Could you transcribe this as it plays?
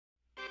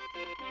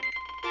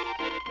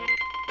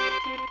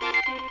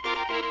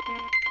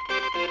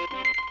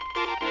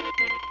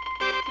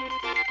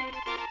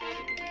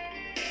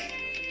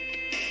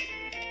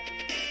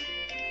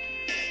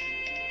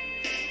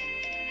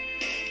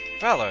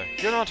Valor,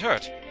 you're not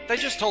hurt. They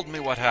just told me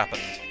what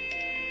happened.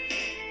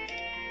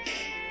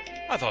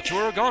 I thought you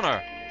were a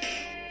goner.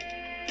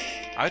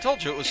 I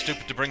told you it was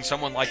stupid to bring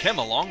someone like him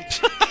along.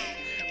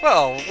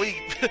 Well,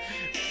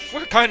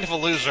 we're kind of a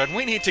loser, and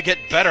we need to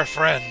get better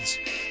friends.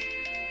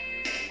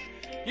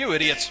 You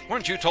idiots,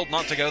 weren't you told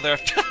not to go there?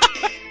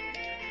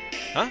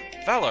 Huh?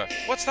 Valor,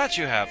 what's that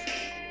you have?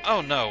 Oh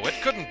no, it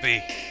couldn't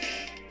be.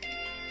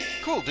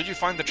 Cool, did you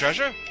find the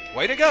treasure?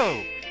 Way to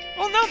go!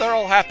 Well, now they're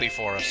all happy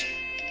for us.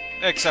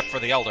 Except for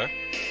the Elder.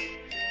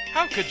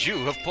 How could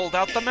you have pulled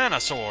out the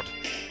Mana Sword?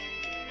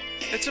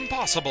 It's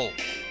impossible.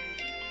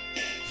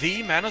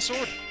 The Mana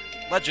Sword?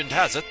 Legend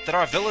has it that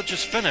our village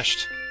is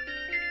finished.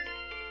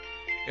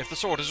 If the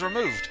sword is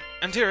removed,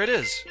 and here it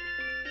is.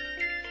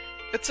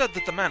 It said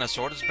that the Mana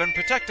Sword has been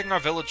protecting our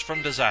village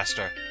from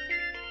disaster.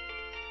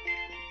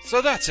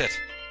 So that's it.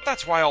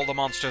 That's why all the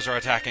monsters are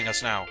attacking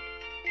us now.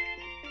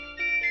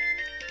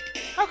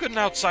 How could an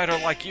outsider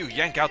like you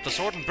yank out the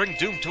sword and bring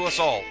doom to us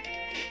all?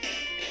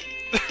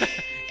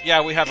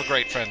 Yeah, we have a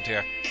great friend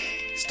here.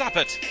 Stop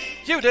it!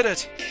 You did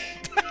it!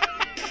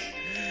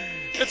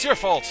 It's your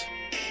fault!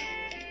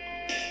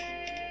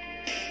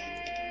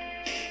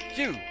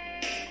 You.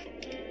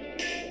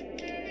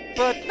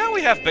 But now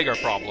we have bigger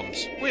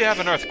problems. We have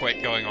an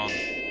earthquake going on.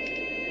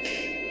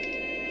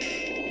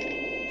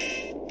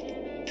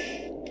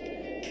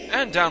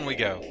 And down we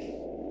go.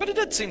 But it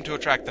did seem to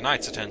attract the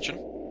knight's attention.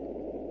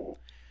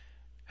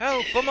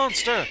 Help, a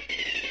monster!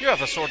 You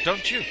have a sword,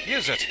 don't you?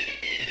 Use it!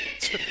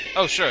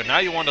 Oh sure, now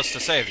you want us to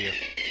save you.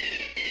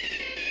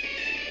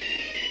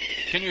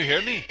 Can you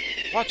hear me?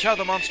 Watch how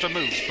the monster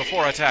moves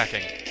before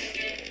attacking.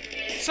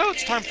 So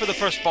it's time for the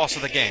first boss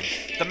of the game,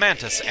 the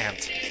Mantis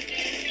Ant.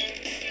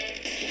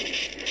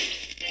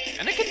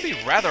 And it can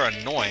be rather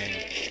annoying,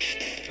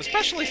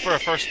 especially for a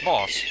first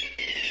boss.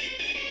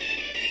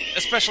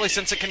 Especially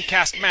since it can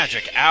cast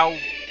magic. Ow.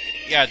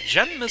 Yeah,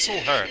 Gem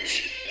Missile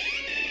hurts.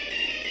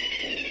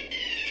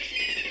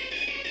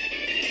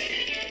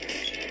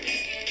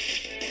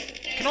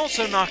 Can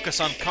also knock us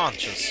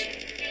unconscious.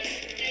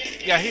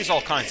 Yeah, he's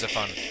all kinds of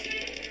fun.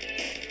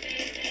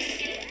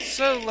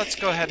 So let's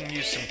go ahead and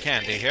use some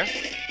candy here.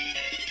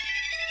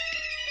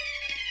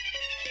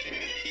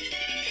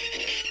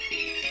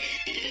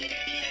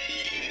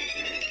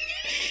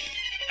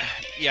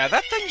 Yeah,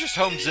 that thing just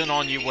homes in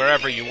on you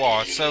wherever you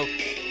are, so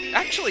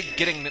actually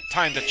getting the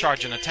time to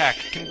charge an attack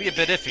can be a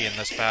bit iffy in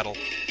this battle.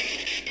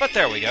 But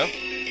there we go.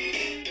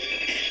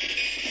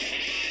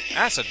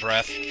 Acid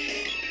Breath.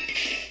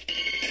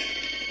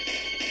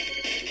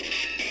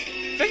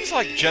 Things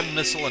like Gem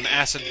Missile and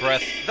Acid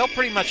Breath, they'll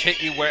pretty much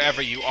hit you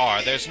wherever you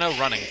are. There's no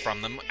running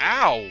from them.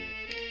 Ow!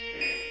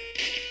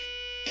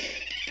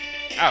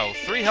 Ow,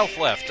 3 health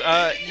left.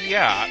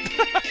 Yeah.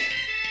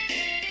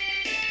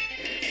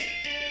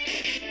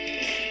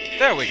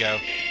 There we go.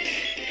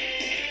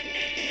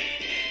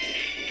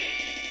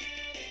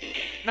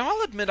 Now,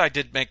 I'll admit I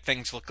did make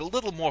things look a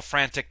little more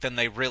frantic than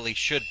they really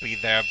should be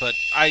there, but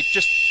I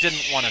just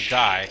didn't want to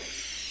die.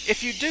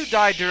 If you do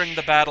die during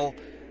the battle,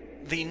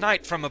 the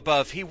knight from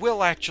above, he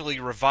will actually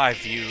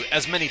revive you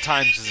as many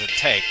times as it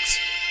takes.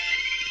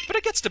 But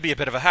it gets to be a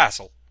bit of a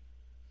hassle.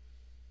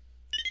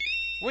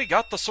 We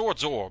got the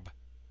sword's orb.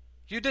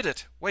 You did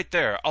it. Wait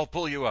there, I'll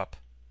pull you up.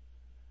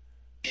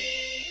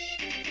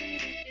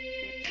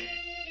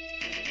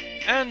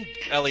 And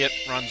Elliot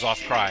runs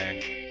off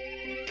crying.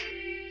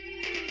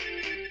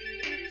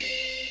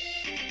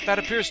 That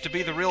appears to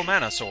be the real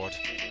Mana Sword.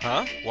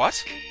 Huh?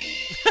 What?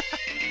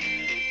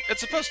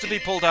 It's supposed to be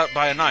pulled out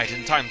by a knight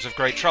in times of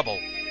great trouble.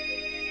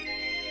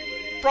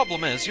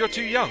 Problem is, you're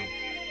too young.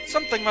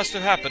 Something must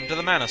have happened to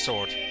the Mana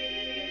Sword.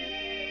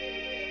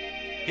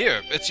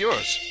 Here, it's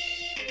yours.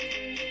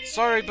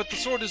 Sorry, but the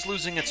sword is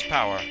losing its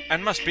power,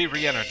 and must be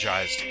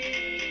re-energized.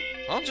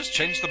 I'll just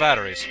change the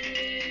batteries.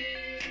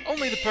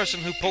 Only the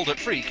person who pulled it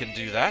free can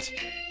do that.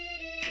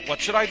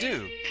 What should I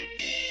do?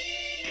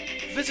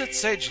 Visit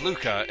Sage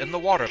Luca in the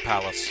Water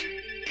Palace.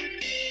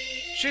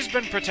 She's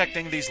been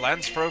protecting these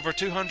lands for over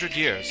 200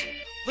 years.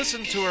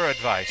 Listen to her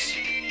advice.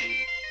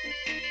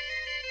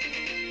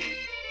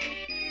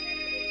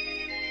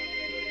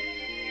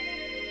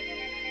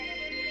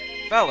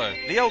 Valor,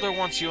 the Elder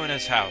wants you in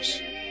his house.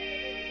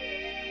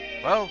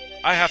 Well,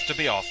 I have to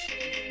be off.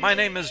 My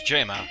name is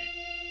Jaima.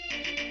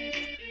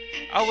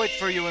 I'll wait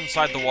for you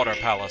inside the Water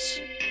Palace.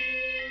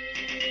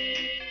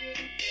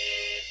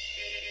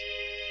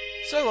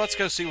 So let's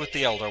go see what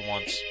the Elder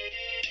wants.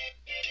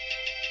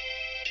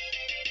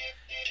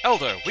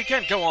 Elder, we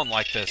can't go on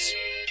like this.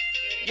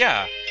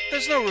 Yeah,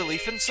 there's no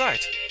relief in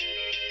sight.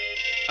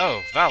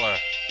 Oh, Valor.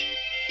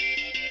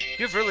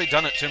 You've really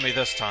done it to me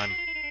this time.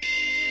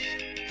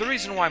 The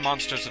reason why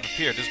monsters have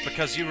appeared is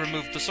because you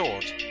removed the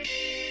sword.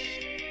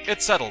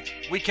 It's settled.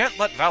 We can't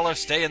let Valor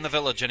stay in the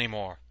village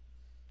anymore.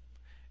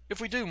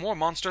 If we do, more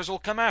monsters will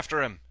come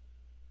after him.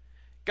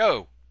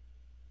 Go.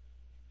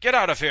 Get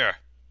out of here.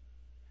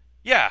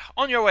 Yeah,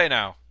 on your way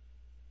now.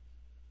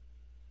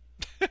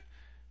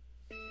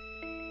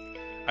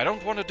 I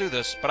don't want to do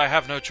this, but I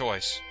have no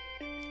choice.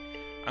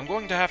 I'm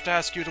going to have to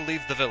ask you to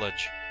leave the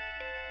village.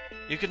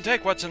 You can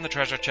take what's in the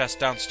treasure chest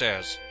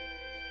downstairs.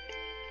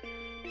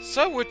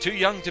 So we're too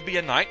young to be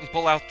a knight and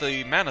pull out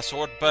the mana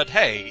sword, but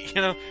hey,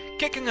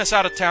 kicking us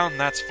out of town,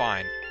 that's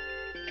fine.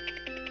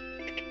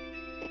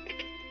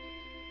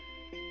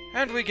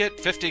 And we get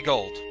 50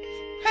 gold.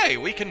 Hey,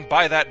 we can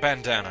buy that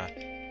bandana.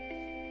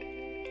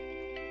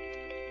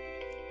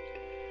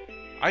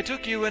 I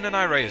took you in and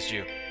I raised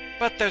you,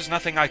 but there's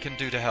nothing I can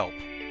do to help.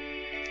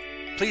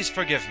 Please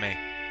forgive me.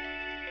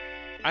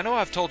 I know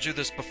I've told you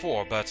this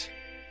before, but...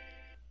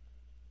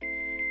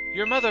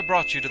 Your mother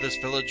brought you to this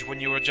village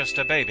when you were just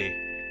a baby.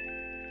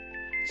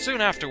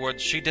 Soon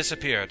afterwards, she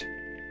disappeared.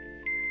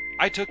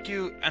 I took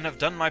you and have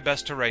done my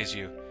best to raise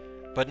you,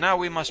 but now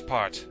we must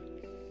part.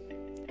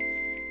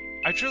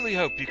 I truly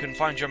hope you can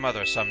find your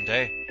mother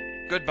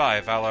someday.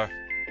 Goodbye, Valor.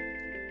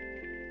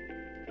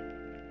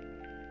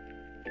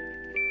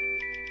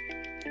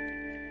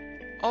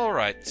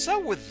 Alright, so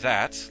with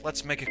that,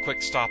 let's make a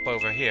quick stop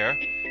over here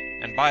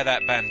and buy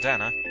that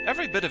bandana.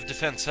 Every bit of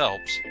defense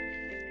helps.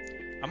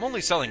 I'm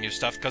only selling you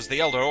stuff because the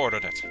Elder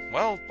ordered it.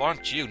 Well,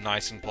 aren't you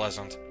nice and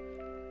pleasant?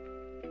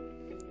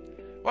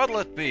 What'll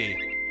it be?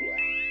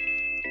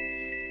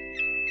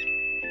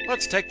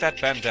 Let's take that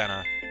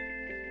bandana.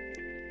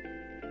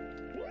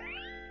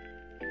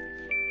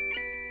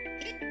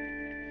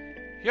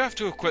 You have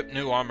to equip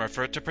new armor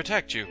for it to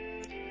protect you.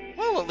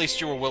 Well, at least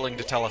you were willing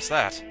to tell us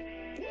that.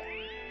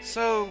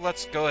 So,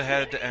 let's go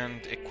ahead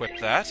and equip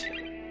that.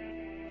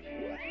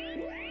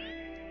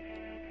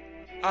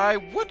 I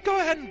would go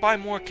ahead and buy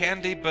more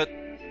candy, but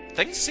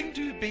things seem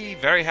to be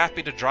very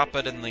happy to drop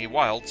it in the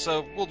wild,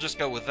 so we'll just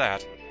go with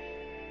that.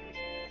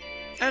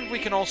 And we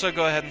can also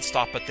go ahead and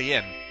stop at the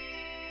inn.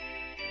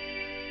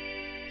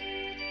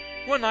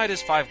 One night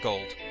is 5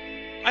 gold.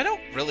 I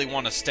don't really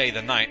want to stay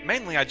the night,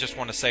 mainly I just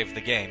want to save the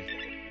game.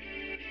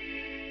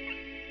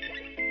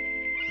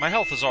 My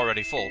health is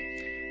already full.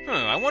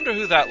 I wonder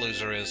who that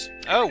loser is.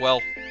 Oh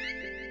well.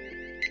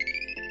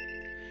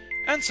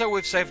 And so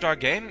we've saved our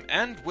game,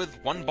 and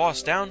with one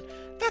boss down,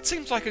 that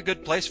seems like a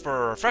good place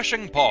for a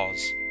refreshing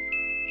pause.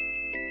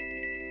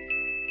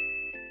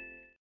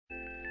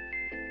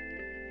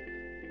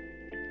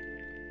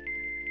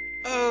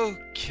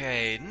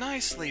 Okay,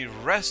 nicely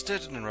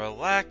rested and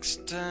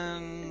relaxed,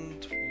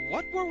 and...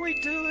 what were we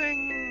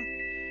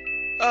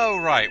doing? Oh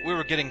right, we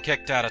were getting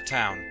kicked out of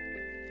town.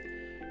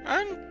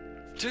 And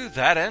to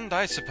that end,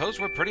 I suppose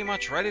we're pretty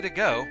much ready to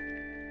go.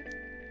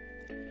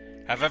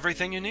 Have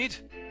everything you need?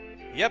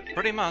 Yep,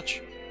 pretty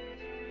much.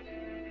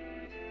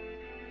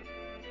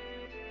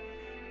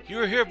 You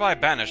are hereby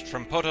banished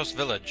from Potos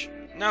Village.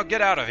 Now get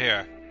out of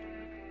here.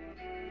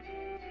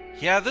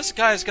 Yeah, this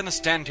guy's gonna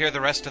stand here the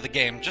rest of the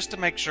game just to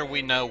make sure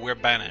we know we're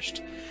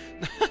banished.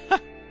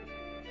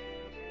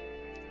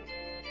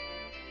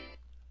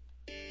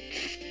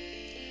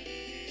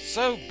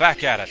 So,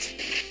 back at it.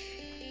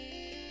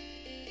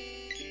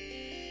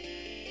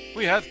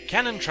 We have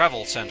Cannon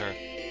Travel Center.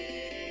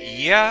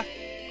 Yeah,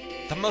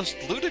 the most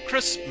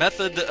ludicrous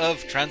method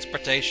of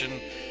transportation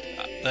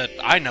that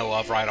I know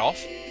of right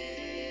off.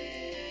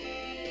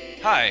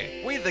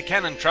 Hi, we the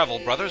Cannon Travel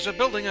Brothers are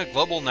building a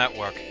global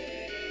network.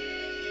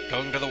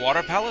 Going to the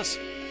Water Palace?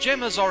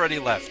 Jim has already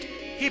left.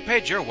 He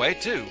paid your way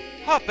too.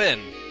 Hop in.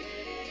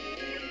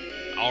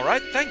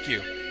 Alright, thank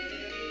you.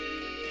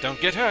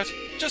 Don't get hurt.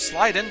 Just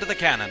slide into the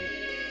cannon.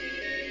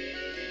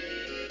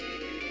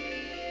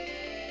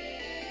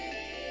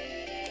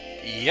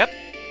 Yep.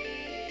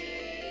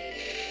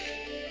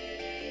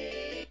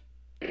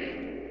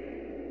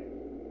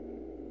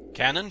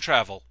 Cannon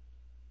Travel.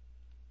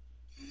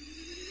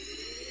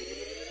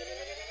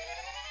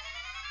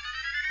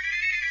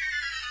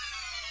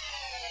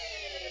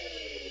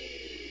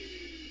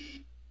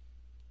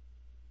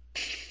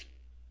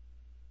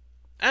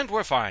 And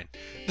we're fine.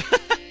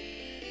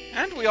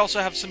 And we also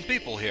have some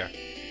people here.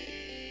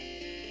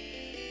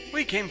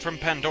 We came from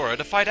Pandora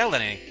to fight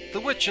Eleni, the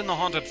witch in the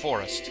haunted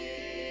forest.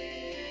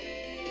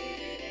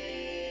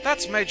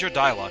 That's Major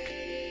Dyluck.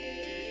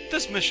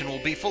 This mission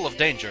will be full of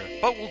danger,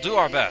 but we'll do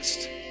our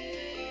best.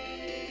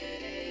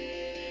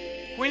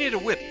 We need a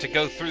whip to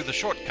go through the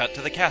shortcut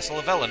to the castle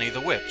of Eleni, the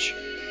witch.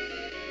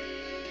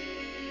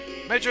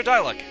 Major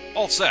Dyluck,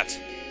 all set.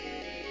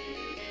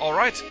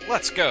 Alright,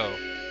 let's go.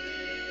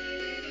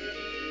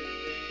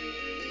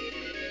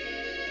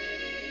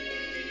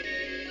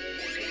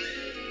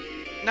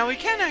 Now we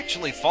can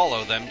actually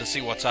follow them to see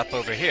what's up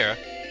over here.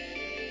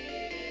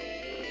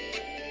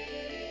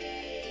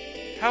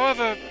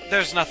 However,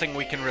 there's nothing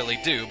we can really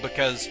do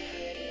because,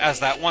 as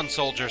that one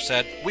soldier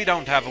said, we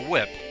don't have a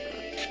whip.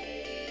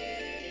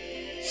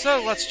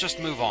 So let's just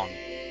move on.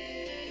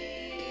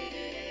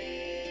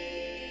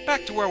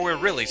 Back to where we're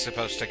really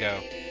supposed to go.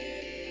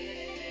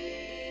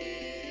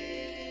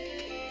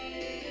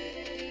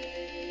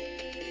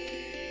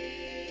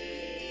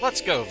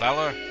 Let's go,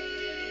 Valor.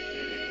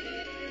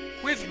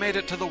 We've made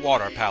it to the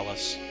Water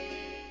Palace.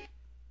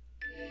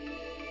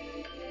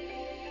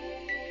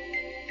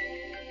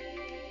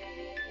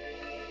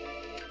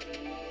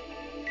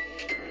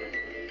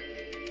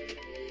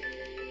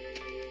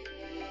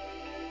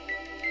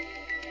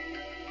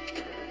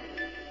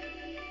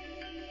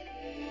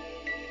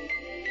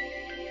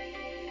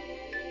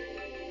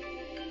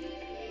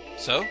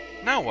 So,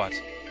 now what?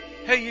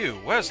 Hey you,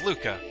 where's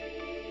Luca?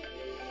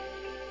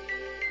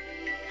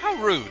 How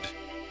rude!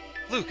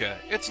 Luca,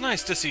 it's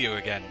nice to see you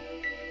again.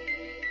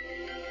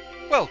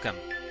 Welcome.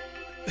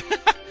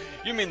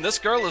 You mean this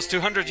girl is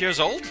 200 years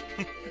old?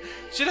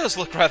 She does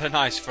look rather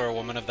nice for a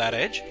woman of that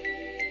age.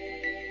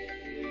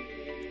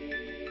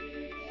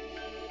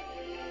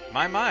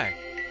 My.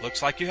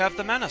 Looks like you have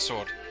the mana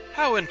sword.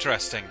 How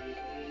interesting.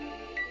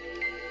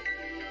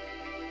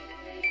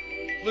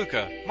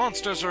 Luca,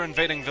 monsters are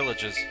invading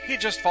villages. He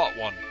just fought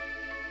one.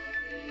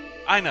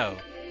 I know.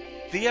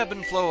 The ebb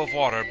and flow of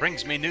water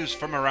brings me news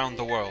from around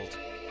the world.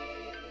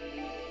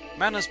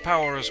 Mana's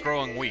power is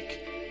growing weak.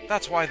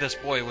 That's why this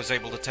boy was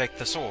able to take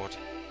the sword.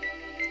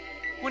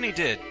 When he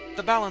did,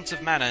 the balance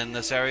of mana in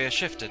this area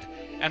shifted,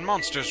 and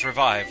monsters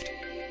revived.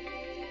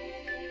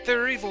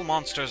 There are evil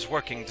monsters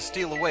working to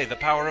steal away the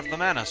power of the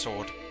mana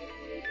sword.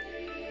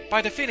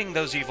 By defeating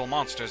those evil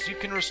monsters, you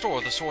can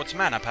restore the sword's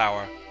mana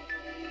power.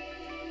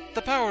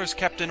 The power is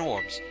kept in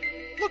orbs.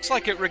 Looks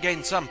like it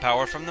regained some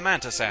power from the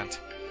Mantis Ant.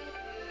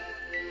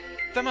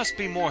 There must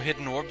be more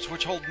hidden orbs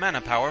which hold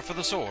mana power for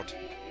the sword.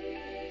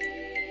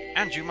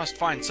 And you must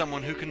find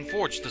someone who can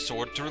forge the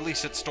sword to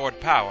release its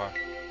stored power.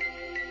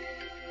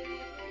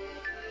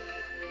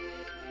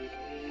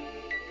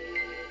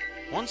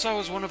 Once I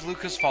was one of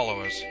Luca's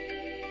followers.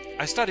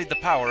 I studied the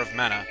power of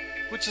mana,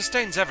 which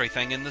sustains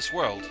everything in this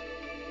world.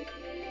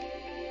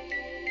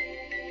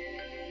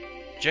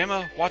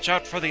 Jaima, watch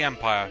out for the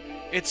Empire.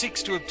 It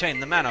seeks to obtain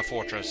the Mana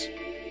Fortress.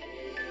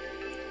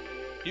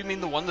 You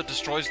mean the one that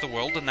destroys the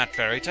world in that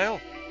fairy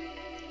tale?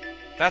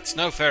 That's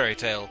no fairy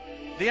tale.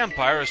 The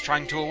Empire is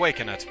trying to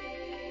awaken it.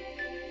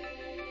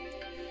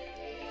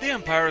 The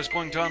Empire is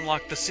going to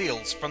unlock the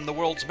seals from the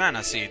world's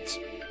mana seeds.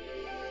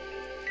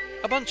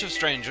 A bunch of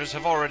strangers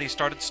have already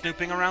started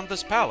snooping around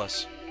this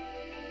palace.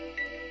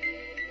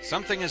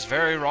 Something is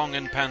very wrong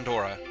in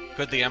Pandora.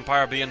 Could the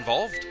Empire be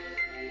involved?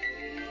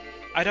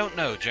 I don't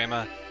know,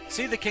 Jaima.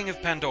 See the King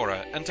of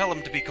Pandora and tell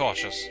him to be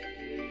cautious.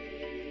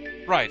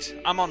 Right,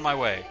 I'm on my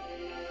way.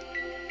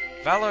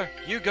 Valor,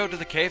 you go to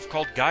the cave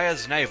called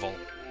Gaia's Navel.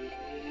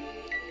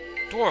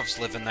 Dwarves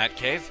live in that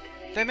cave.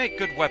 They make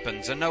good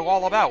weapons and know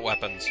all about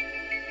weapons.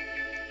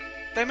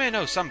 They may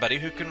know somebody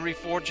who can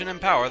reforge and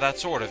empower that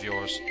sword of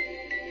yours.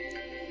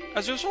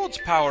 As your sword's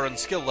power and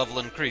skill level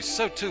increase,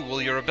 so too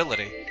will your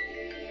ability.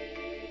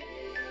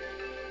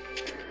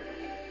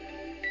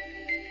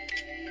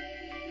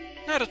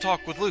 Now to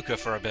talk with Luca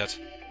for a bit.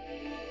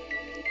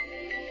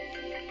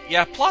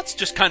 Yeah, plot's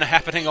just kinda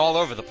happening all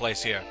over the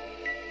place here.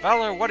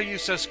 Valor, what are you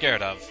so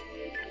scared of?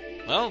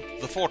 Well,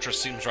 the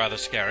fortress seems rather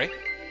scary.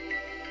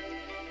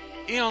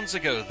 Eons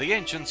ago, the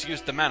ancients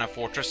used the Mana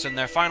Fortress in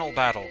their final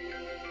battle.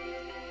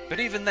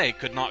 But even they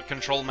could not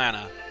control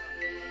mana.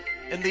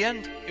 In the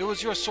end, it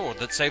was your sword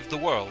that saved the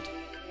world.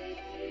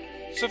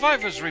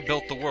 Survivors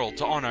rebuilt the world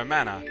to honor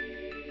mana.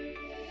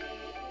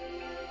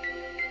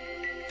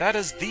 That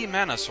is the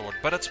mana sword,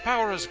 but its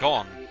power is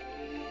gone.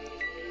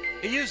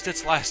 It used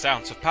its last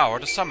ounce of power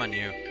to summon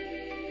you.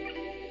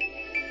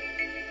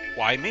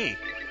 Why me?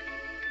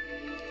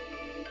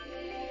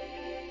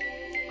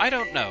 I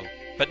don't know,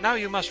 but now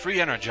you must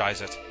re-energize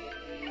it.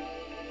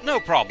 No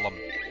problem.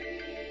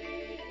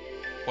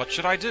 What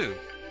should I do?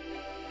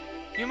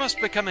 You must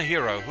become a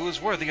hero who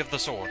is worthy of the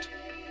sword.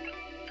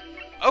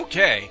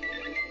 Okay.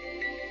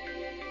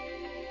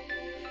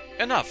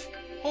 Enough.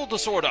 Hold the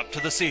sword up to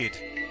the seed.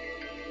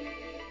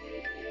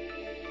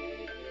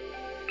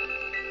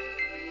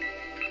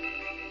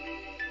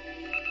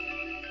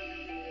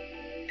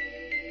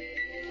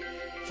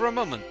 For a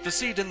moment, the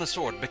seed and the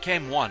sword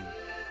became one.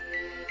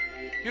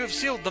 You have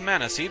sealed the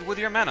mana seed with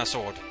your mana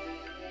sword.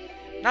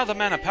 Now the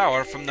mana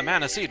power from the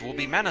mana seed will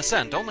be mana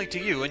sent only to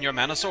you and your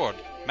mana sword.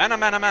 Mana,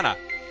 mana, mana.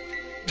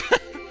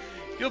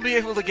 You'll be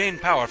able to gain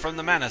power from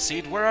the mana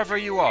seed wherever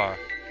you are.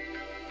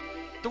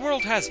 The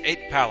world has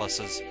 8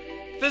 palaces.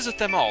 Visit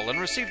them all and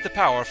receive the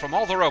power from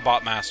all the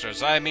robot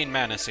masters, I mean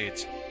mana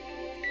seeds.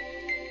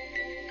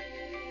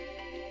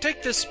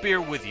 Take this spear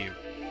with you.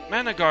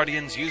 Mana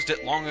Guardians used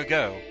it long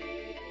ago.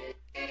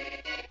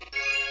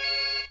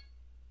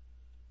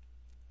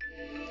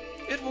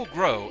 It will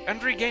grow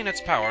and regain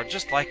its power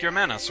just like your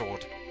mana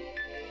sword.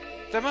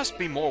 There must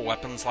be more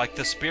weapons like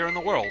this spear in the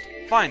world.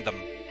 Find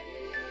them.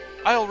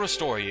 I'll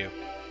restore you.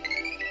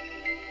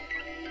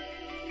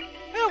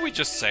 Yeah, we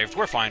just saved.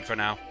 We're fine for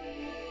now.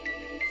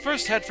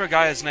 First head for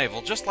Gaia's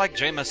Navel, just like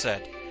Jaima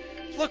said.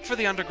 Look for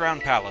the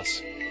underground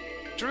palace.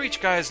 To reach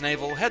Gaia's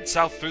Navel, head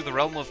south through the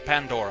realm of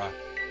Pandora.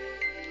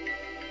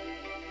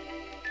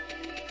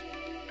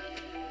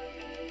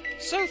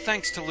 So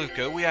thanks to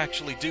Luca, we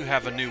actually do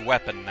have a new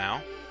weapon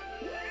now.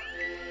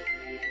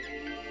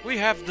 We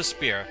have the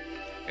spear.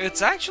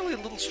 It's actually a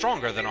little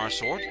stronger than our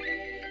sword.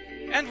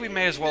 And we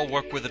may as well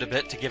work with it a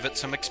bit to give it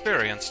some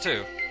experience,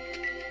 too.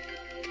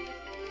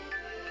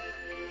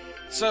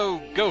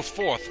 So, go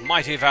forth,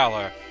 mighty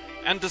valor,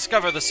 and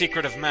discover the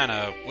secret of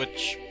mana,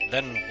 which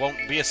then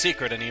won't be a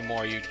secret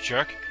anymore, you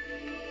jerk.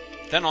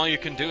 Then all you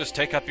can do is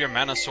take up your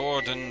mana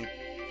sword and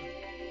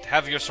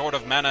have your sword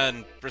of mana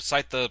and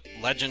recite the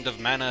legend of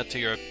mana to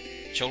your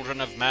children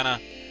of mana.